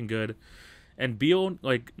has been looking good. And Beal,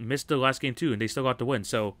 missed the last game too, and they still got the win.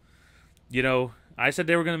 So, I said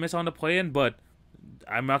they were going to miss on the play-in, but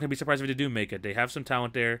I'm not going to be surprised if they do make it. They have some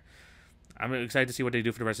talent there. I'm excited to see what they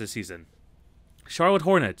do for the rest of the season. Charlotte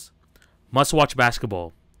Hornets, must-watch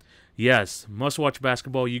basketball. Yes, must-watch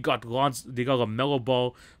basketball. You got LaMelo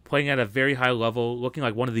Ball playing at a very high level, looking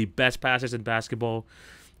like one of the best passers in basketball.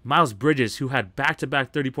 Miles Bridges, who had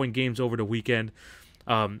back-to-back 30-point games over the weekend,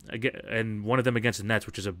 and one of them against the Nets,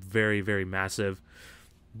 which is a very, very massive.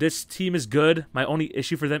 This team is good. My only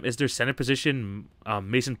issue for them is their center position.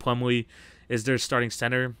 Mason Plumlee is their starting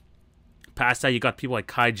center. Past that, you got people like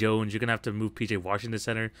Kai Jones. You're going to have to move P.J. Washington to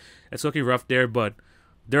center. It's looking rough there, but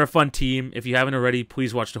they're a fun team. If you haven't already,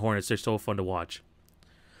 please watch the Hornets. They're so fun to watch.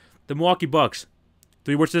 The Milwaukee Bucks.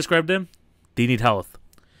 3 words to describe them? They need health.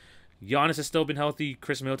 Giannis has still been healthy.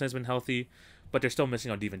 Chris Middleton has been healthy, but they're still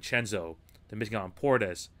missing on DiVincenzo. They're missing out on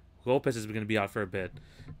Portis. Lopez is going to be out for a bit.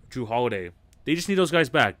 Drew Holiday. They just need those guys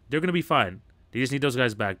back. They're going to be fine. They just need those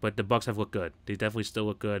guys back, but the Bucks have looked good. They definitely still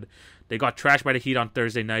look good. They got trashed by the Heat on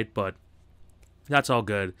Thursday night, but that's all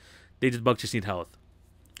good. The Bucks just need health.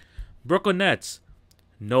 Brooklyn Nets.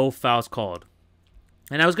 No fouls called.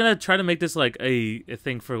 And I was going to try to make this a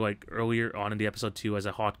thing for earlier on in the episode too as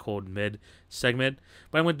a hot cold mid segment,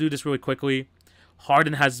 but I'm going to do this really quickly.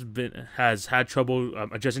 Harden has had trouble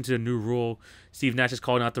adjusting to the new rule. Steve Nash is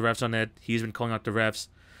calling out the refs on it. He's been calling out the refs.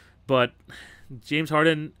 But James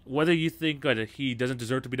Harden, whether you think that he doesn't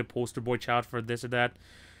deserve to be the poster boy child for this or that,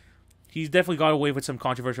 he's definitely got away with some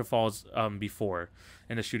controversial falls before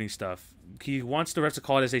in the shooting stuff. He wants the refs to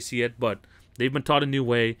call it as they see it, but they've been taught a new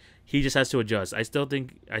way. He just has to adjust. I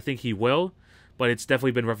think he will, but it's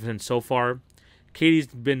definitely been rough for him so far. Katie's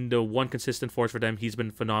been the one consistent force for them. He's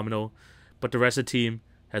been phenomenal. But the rest of the team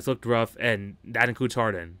has looked rough, and that includes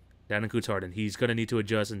Harden. He's going to need to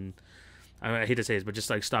adjust, and I hate to say this, but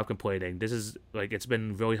just stop complaining. This is it's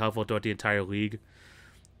been really helpful throughout the entire league.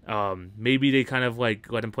 Maybe they kind of let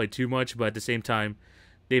him play too much, but at the same time,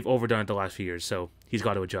 they've overdone it the last few years, so he's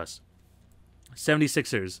got to adjust.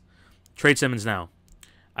 76ers, trade Simmons now.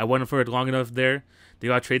 I waited for it long enough there. They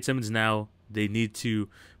got to trade Simmons now. They need to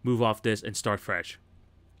move off this and start fresh.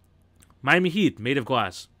 Miami Heat, made of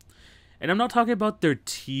glass. And I'm not talking about their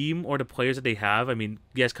team or the players that they have. I mean,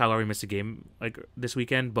 yes, Kyle Lowry missed a game this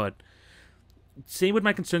weekend, but same with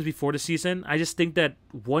my concerns before the season. I just think that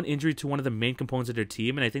one injury to one of the main components of their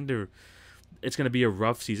team, and I think it's going to be a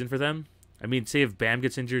rough season for them. I mean, say if Bam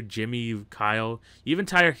gets injured, Jimmy, Kyle, even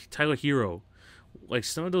Tyler Hero,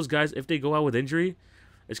 some of those guys, if they go out with injury,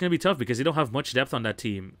 it's going to be tough because they don't have much depth on that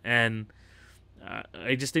team. And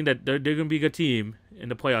I just think that they're going to be a good team in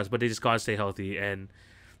the playoffs, but they just got to stay healthy. And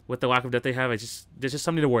with the lack of depth they have, there's just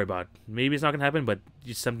something to worry about. Maybe it's not going to happen, but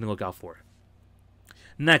just something to look out for.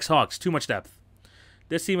 Next, Hawks, too much depth.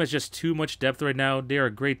 This team has just too much depth right now. They are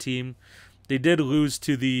a great team. They did lose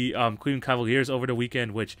to the Cleveland Cavaliers over the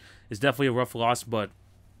weekend, which is definitely a rough loss, but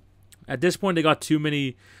at this point, they got too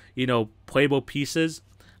many, playable pieces.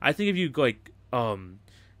 I think if you,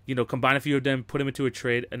 combine a few of them, put them into a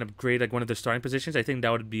trade, and upgrade, one of their starting positions, I think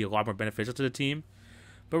that would be a lot more beneficial to the team.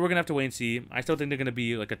 But we're going to have to wait and see. I still think they're going to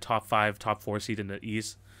be, a top 5, top 4 seed in the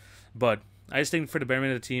East. But I just think for the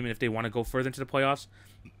betterment of the team, and if they want to go further into the playoffs,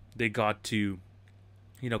 they got to,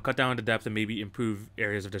 cut down the depth and maybe improve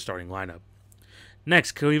areas of their starting lineup.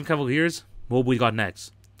 Next, Cleveland Cavaliers. What we got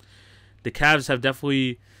next? The Cavs have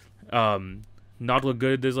definitely not looked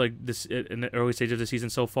good this in the early stage of the season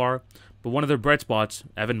so far. But one of their bright spots,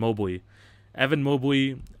 Evan Mobley. Evan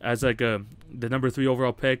Mobley as the number 3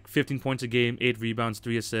 overall pick, 15 points a game, 8 rebounds,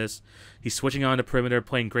 3 assists. He's switching on the perimeter,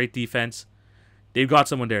 playing great defense. They've got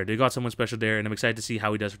someone there. They've got someone special there, and I'm excited to see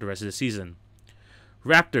how he does for the rest of the season.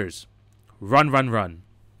 Raptors, run.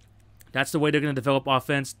 That's the way they're going to develop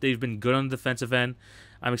offense. They've been good on the defensive end.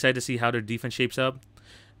 I'm excited to see how their defense shapes up.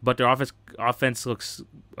 But their offense looks,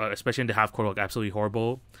 especially in the half court, look absolutely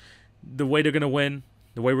horrible. The way they're going to win,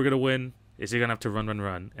 the way we're going to win, is they're going to have to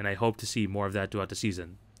run. And I hope to see more of that throughout the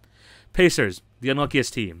season. Pacers, the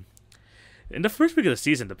unluckiest team. In the first week of the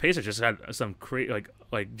season, the Pacers just had some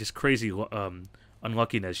just crazy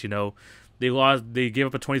unluckiness. They gave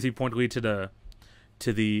up a 23-point lead to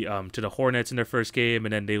the Hornets in their first game,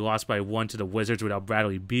 and then they lost by 1 to the Wizards without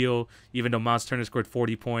Bradley Beal, even though Miles Turner scored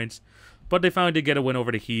 40 points. But they finally did get a win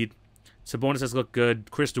over the Heat. Sabonis has looked good.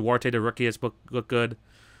 Chris Duarte, the rookie, has looked good.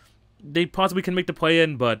 They possibly can make the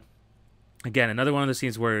play-in, but Again, another one of those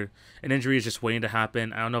scenes where an injury is just waiting to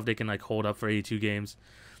happen. I don't know if they can like hold up for 82 games.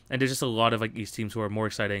 And there's just a lot of like these teams who are more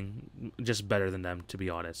exciting, just better than them, to be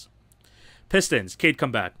honest. Pistons, Cade,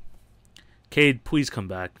 come back. Cade, please come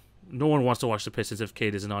back. No one wants to watch the Pistons if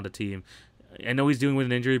Cade isn't on the team. I know he's dealing with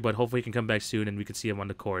an injury, but hopefully he can come back soon and we can see him on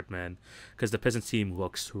the court, man. Because the Pistons team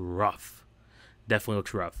looks rough. Definitely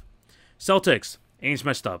looks rough. Celtics, Ainge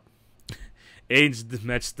messed up. Ainge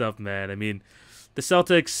messed up, man. I mean, the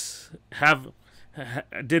Celtics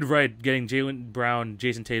did right getting Jaylen Brown,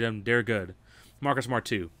 Jason Tatum. They're good. Marcus Smart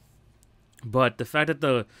too. But the fact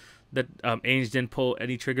that Ainge didn't pull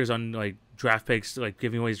any triggers on like draft picks, like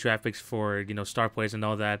giving away his draft picks for star players and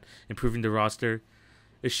all that, improving the roster,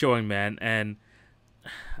 is showing, man. And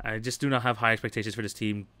I just do not have high expectations for this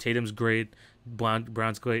team. Tatum's great,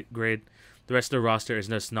 Brown's great. The rest of the roster is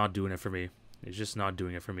just not doing it for me. It's just not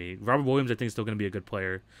doing it for me. Robert Williams, I think, is still going to be a good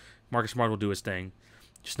player. Marcus Smart will do his thing.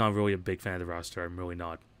 Just not really a big fan of the roster. I'm really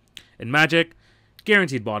not. And Magic,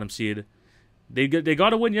 guaranteed bottom seed. They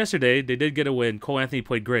got a win yesterday. They did get a win. Cole Anthony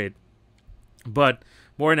played great. But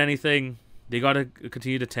more than anything, they got to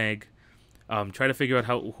continue to tank. Try to figure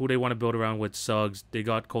out who they want to build around with Suggs. They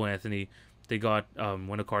got Cole Anthony. They got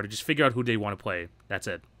Wendell Carter. Just figure out who they want to play. That's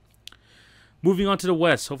it. Moving on to the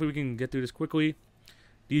West. Hopefully we can get through this quickly.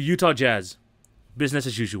 The Utah Jazz. Business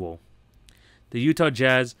as usual. The Utah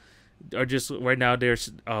Jazz are just, right now, they're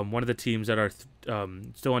one of the teams that are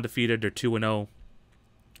still undefeated. They're 2-0.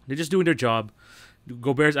 They're just doing their job.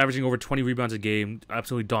 Gobert's averaging over 20 rebounds a game,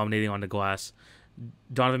 absolutely dominating on the glass.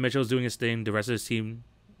 Donovan Mitchell's doing his thing. The rest of his team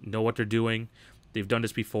know what they're doing. They've done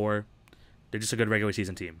this before. They're just a good regular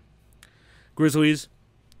season team. Grizzlies,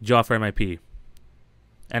 Ja for MIP.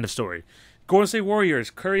 End of story. Golden State Warriors,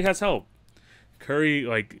 Curry has help. Curry,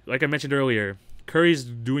 like I mentioned earlier, Curry's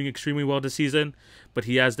doing extremely well this season, but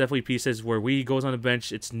he has definitely pieces where when he goes on the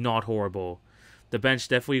bench, it's not horrible. The bench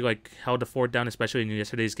definitely held the fort down, especially in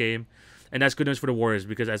yesterday's game. And that's good news for the Warriors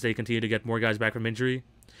because as they continue to get more guys back from injury,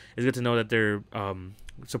 it's good to know that their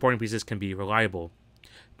supporting pieces can be reliable.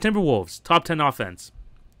 Timberwolves, top 10 offense.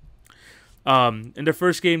 In their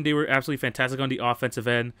first game, they were absolutely fantastic on the offensive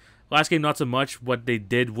end. Last game, not so much, but they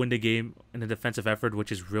did win the game in the defensive effort,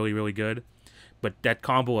 which is really, really good. But that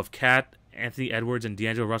combo of Cat, Anthony Edwards, and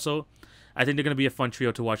D'Angelo Russell, I think they're going to be a fun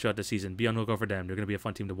trio to watch throughout the season. Be on the lookout for them. They're going to be a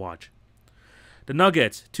fun team to watch. The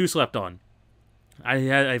Nuggets, too slept on.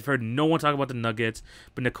 I've heard no one talk about the Nuggets,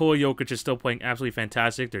 but Nikola Jokic is still playing absolutely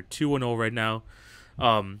fantastic. They're 2-0 right now.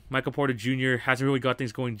 Michael Porter Jr. hasn't really got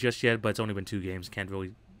things going just yet, but it's only been 2 games. Can't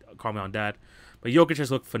really comment on that. But Jokic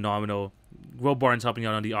has looked phenomenal. Will Barnes helping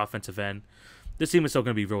out on the offensive end. This team is still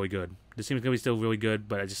going to be really good. This team is going to be still really good,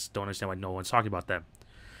 but I just don't understand why no one's talking about them.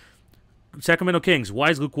 Sacramento Kings. Why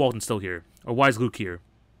is Luke Walton still here? Or why is Luke here?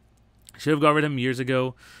 Should have got rid of him years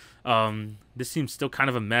ago. This team's still kind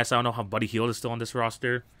of a mess. I don't know how Buddy Hield is still on this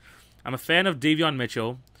roster. I'm a fan of Davion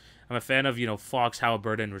Mitchell. I'm a fan of, Fox,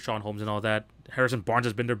 Halliburton, Rashawn Holmes, and all that. Harrison Barnes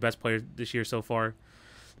has been their best player this year so far.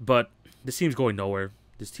 But this team's going nowhere.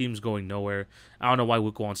 I don't know why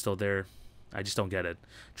Luke Walton's still there. I just don't get it.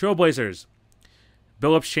 Trailblazers.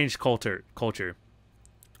 Billups changed culture.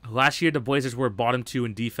 Last year, the Blazers were bottom 2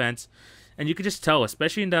 in defense. And you could just tell,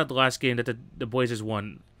 especially in that last game that the Blazers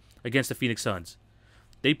won against the Phoenix Suns.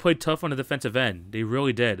 They played tough on the defensive end. They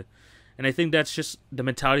really did. And I think that's just the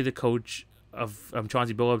mentality of the coach of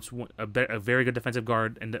Chauncey Billups, a very good defensive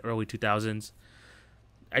guard in the early 2000s.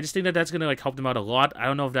 I just think that that's going to help them out a lot. I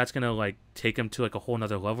don't know if that's going to take them to a whole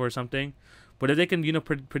nother level or something. But if they can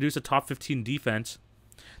produce a top 15 defense,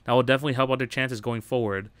 that will definitely help out their chances going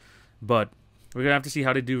forward. But we're going to have to see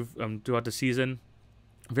how they do throughout the season.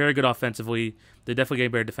 Very good offensively. They're definitely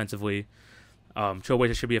getting better defensively.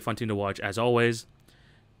 Trailblazers should be a fun team to watch, as always.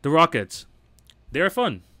 The Rockets. They're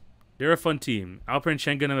fun. They're a fun team. Alperen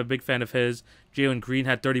Şengün, I'm a big fan of his. Jalen Green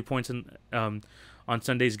had 30 points on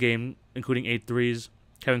Sunday's game, including 8 threes.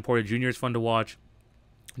 Kevin Porter Jr. is fun to watch.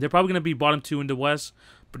 They're probably going to be bottom 2 in the West,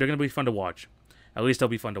 but they're going to be fun to watch. At least they'll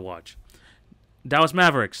be fun to watch. Dallas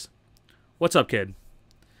Mavericks. What's up, kid?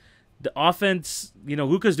 The offense,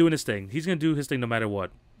 Luka's doing his thing. He's going to do his thing no matter what.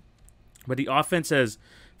 But the offense has,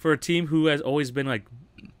 for a team who has always been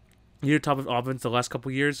near top of offense the last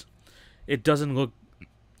couple years, it doesn't look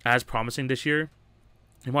as promising this year.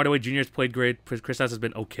 And by the way, Junior's played great. Kristaps has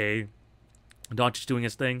been okay. Doncic doing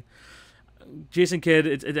his thing. Jason Kidd,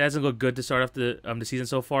 it hasn't looked good to start off the season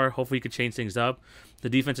so far. Hopefully he could change things up. The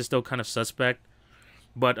defense is still kind of suspect.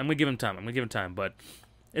 But I'm going to give him time. But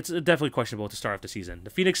it's definitely questionable to start off the season. The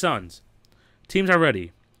Phoenix Suns. Teams are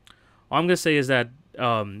ready. All I'm going to say is that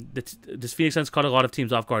this Phoenix Suns caught a lot of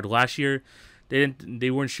teams off guard last year. They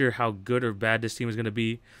weren't sure how good or bad this team was going to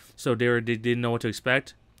be. so they didn't know what to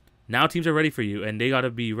expect. Now teams are ready for you, and they got to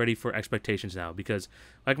be ready for expectations now, because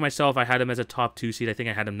like myself, I had them as a top 2 seed. I think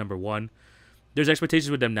I had them number 1. There's expectations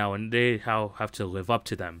with them now, and they have to live up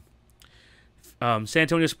to them. San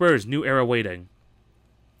Antonio Spurs, new era waiting.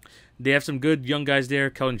 They have some good young guys there.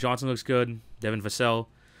 Keldon Johnson looks good. Devin Vassell.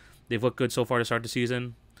 They've looked good so far to start the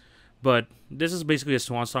season. But this is basically a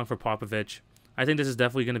swan song for Popovich. I think this is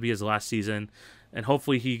definitely going to be his last season. And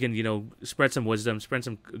hopefully he can, spread some wisdom, spread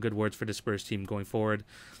some good words for the Spurs team going forward.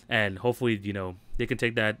 And hopefully, they can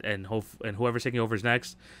take that, and whoever's taking over is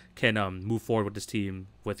next can move forward with this team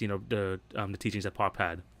with, the teachings that Pop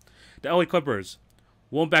had. The LA Clippers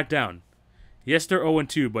won't back down. Yes, they're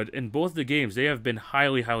 0-2, but in both the games, they have been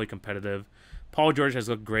highly, highly competitive. Paul George has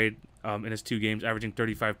looked great in his 2 games, averaging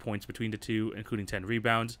 35 points between the 2, including 10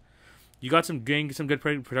 rebounds. You got some good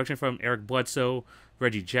production from Eric Bledsoe,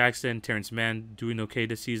 Reggie Jackson, Terrence Mann doing okay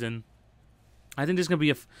this season. I think this is going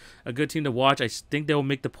to be a good team to watch. I think they will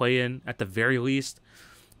make the play-in at the very least.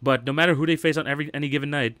 But no matter who they face on any given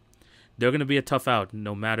night, they're going to be a tough out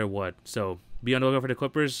no matter what. So be on the lookout for the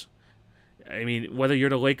Clippers. I mean, whether you're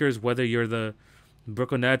the Lakers, whether you're the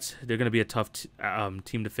Brooklyn Nets, they're going to be a tough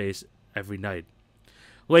team to face every night.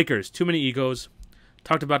 Lakers, too many egos.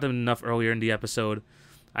 Talked about them enough earlier in the episode.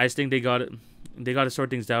 I just think they got to sort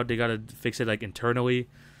things out. They got to fix it internally.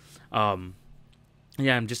 I'm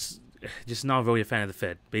just not really a fan of the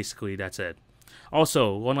fit. Basically, that's it.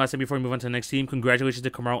 Also, one last thing before we move on to the next team, congratulations to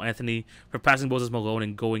Carmelo Anthony for passing Moses Malone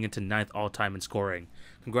and going into 9th all-time in scoring.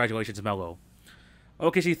 Congratulations, Melo.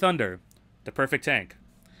 OKC Thunder, the perfect tank.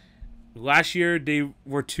 Last year, they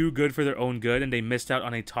were too good for their own good, and they missed out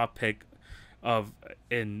on a top pick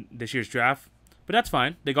in this year's draft. But that's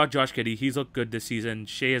fine. They got Josh Giddey. He's looked good this season.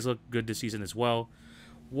 Shea has looked good this season as well.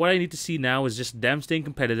 What I need to see now is just them staying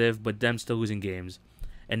competitive, but them still losing games.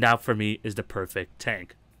 And that, for me, is the perfect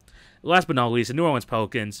tank. Last but not least, the New Orleans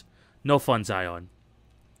Pelicans. No fun, Zion.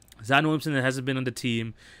 Zion Williamson hasn't been on the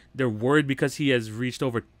team. They're worried because he has reached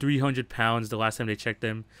over 300 pounds the last time they checked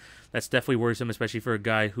him. That's definitely worrisome, especially for a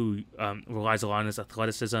guy who relies a lot on his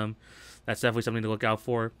athleticism. That's definitely something to look out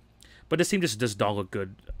for. But this team just does not look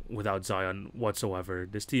good without Zion whatsoever.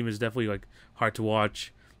 This team is definitely hard to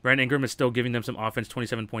watch. Brandon Ingram is still giving them some offense,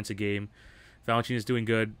 27 points a game. Valanciunas is doing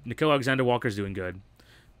good. Nickeil Alexander-Walker is doing good.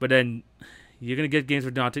 But then you're going to get games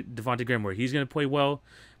with Devontae Graham where he's going to play well.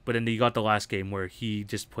 But then you got the last game where he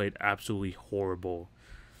just played absolutely horrible.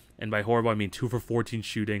 And by horrible, I mean 2 for 14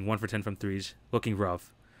 shooting, 1 for 10 from threes. Looking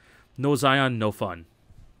rough. No Zion, no fun.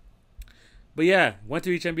 But yeah, went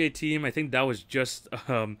through each NBA team. I think that was just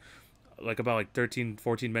about 13,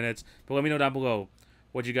 14 minutes. But let me know down below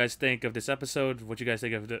what you guys think of this episode, what you guys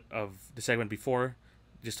think of the segment before.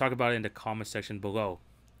 Just talk about it in the comment section below.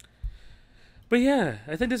 But yeah,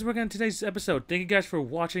 I think this is where we're going to today's episode. Thank you guys for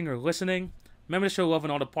watching or listening. Remember to show love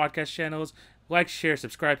on all the podcast channels. Like, share,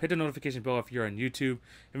 subscribe, hit the notification bell if you're on YouTube.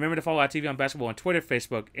 And remember to follow TV on Basketball on Twitter,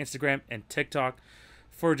 Facebook, Instagram, and TikTok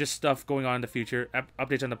for just stuff going on in the future,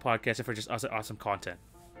 updates on the podcast, and for just awesome content.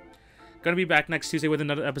 Gonna be back next Tuesday with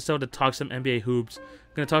another episode to talk some NBA hoops.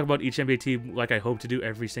 Gonna talk about each NBA team like I hope to do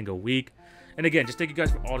every single week. And again, just thank you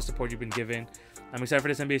guys for all the support you've been giving. I'm excited for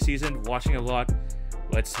this NBA season, watching a lot.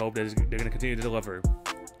 Let's hope that they're gonna continue to deliver.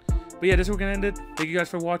 But yeah, this is where we're gonna end it. Thank you guys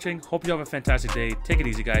for watching. Hope you have a fantastic day. Take it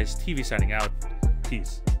easy, guys. TV signing out.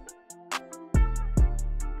 Peace.